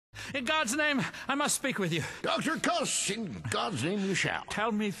In God's name, I must speak with you. Dr. Cuss, in God's name you shall.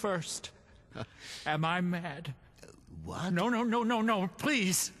 Tell me first, am I mad? What? No,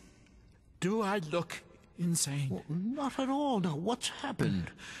 please. Do I look insane? Well, not at all. Now, what's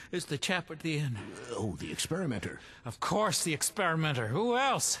happened? It's the chap at the inn. Oh, the experimenter. Of course, the experimenter. Who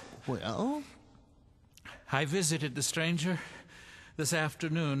else? Well? I visited the stranger this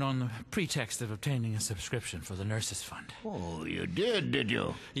afternoon on the pretext of obtaining a subscription for the Nurses' Fund. Oh, you did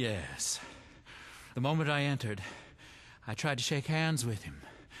you? Yes. The moment I entered, I tried to shake hands with him,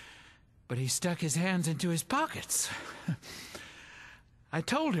 but he stuck his hands into his pockets. I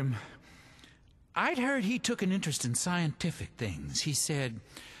told him I'd heard he took an interest in scientific things. He said,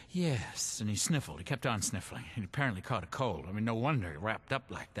 yes, and he sniffled. He kept on sniffling. He'd apparently caught a cold. I mean, no wonder he wrapped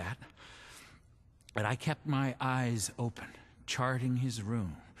up like that. But I kept my eyes open, charting his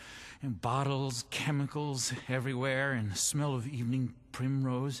room. And bottles, chemicals everywhere, and the smell of evening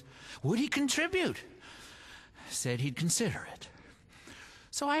primrose. Would he contribute? Said he'd consider it.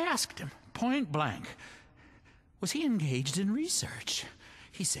 So I asked him, point blank, was he engaged in research?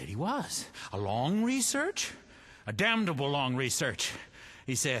 He said he was. A long research? A damnable long research,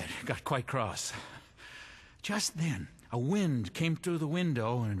 he said. Got quite cross. Just then, a wind came through the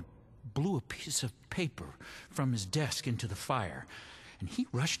window and blew a piece of paper from his desk into the fire, and he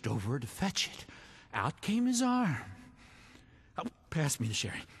rushed over to fetch it. Out came his arm. Oh, pass me the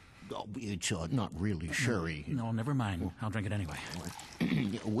sherry. Oh, it's not really sherry. No, never mind. I'll drink it anyway.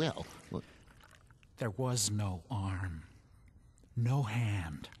 Well... There was no arm, no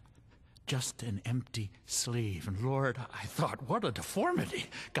hand, just an empty sleeve. And Lord, I thought, what a deformity.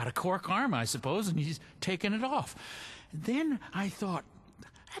 Got a cork arm, I suppose, and he's taken it off. Then I thought,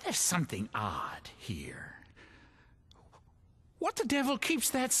 there's something odd here. What the devil keeps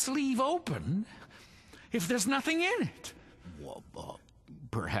that sleeve open if there's nothing in it? Well,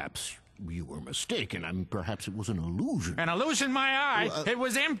 perhaps you were mistaken. I mean, perhaps it was an illusion. An illusion, my eye. It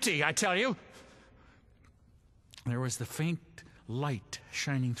was empty, I tell you. There was the faint light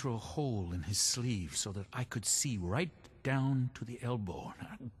shining through a hole in his sleeve so that I could see right down to the elbow.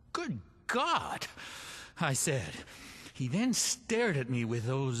 Good God, I said. He then stared at me with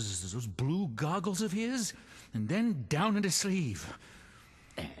those blue goggles of his, and then down at his sleeve.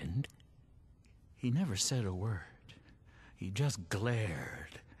 And? He never said a word. He just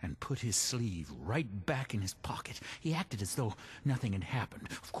glared and put his sleeve right back in his pocket. He acted as though nothing had happened.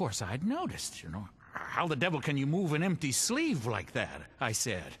 Of course, I'd noticed, How the devil can you move an empty sleeve like that? I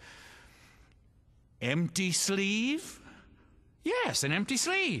said. Empty sleeve? Yes, an empty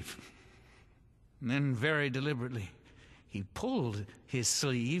sleeve. And then very deliberately, he pulled his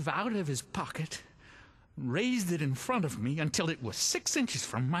sleeve out of his pocket, raised it in front of me until it was 6 inches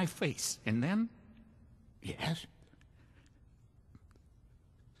from my face. And then... Yes?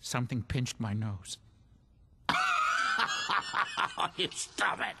 Something pinched my nose.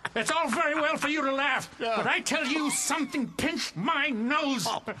 Stop it. It's all very well for you to laugh, but I tell you, something pinched my nose.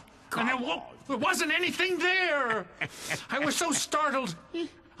 Oh, and there wasn't anything there. I was so startled.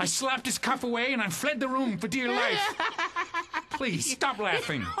 I slapped his cuff away and I fled the room for dear life. Please, stop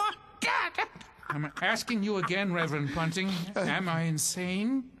laughing. I'm asking you again, Reverend Punting. Am I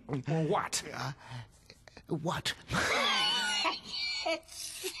insane? Or what? What?